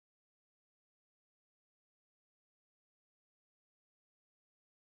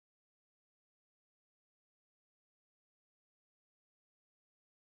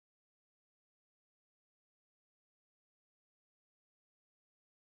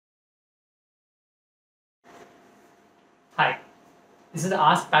This is the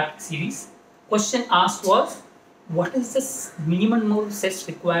Ask Patrick series. Question asked was, what is the minimum number of sets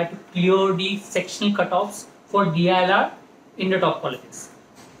required to clear the sectional cutoffs for DILR in the top colleges?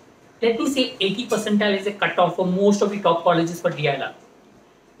 Let me say 80 percentile is a cutoff for most of the top colleges for DILR.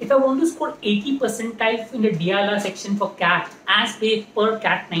 If I want to score 80 percentile in the DILR section for CAT as per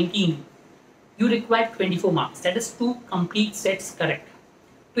CAT 19, you require 24 marks. That is 2 complete sets correct.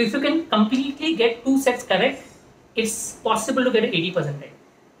 So if you can completely get 2 sets correct, it's possible to get 80 percentile.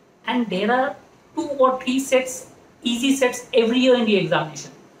 And there are 2 or 3 sets, easy sets every year in the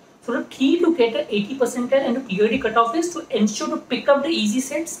examination. So the key to get an 80 percentile and to clear the cutoff is to ensure to pick up the easy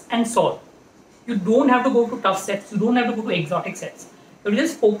sets and solve. You don't have to go to tough sets. You don't have to go to exotic sets. You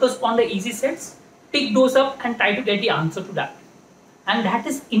just focus on the easy sets, pick those up and try to get the answer to that. And that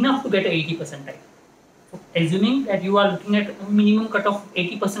is enough to get an 80 percentile. So assuming that you are looking at a minimum cutoff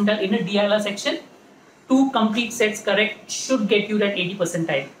 80 percentile in a DILR section, 2 complete sets correct should get you that 80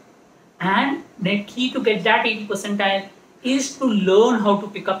 percentile. And the key to get that 80 percentile is to learn how to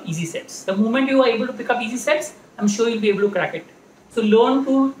pick up easy sets. The moment you are able to pick up easy sets, I'm sure you'll be able to crack it. So learn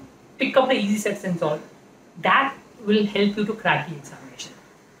to pick up the easy sets and solve. That will help you to crack the examination.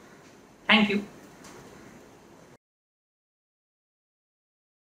 Thank you.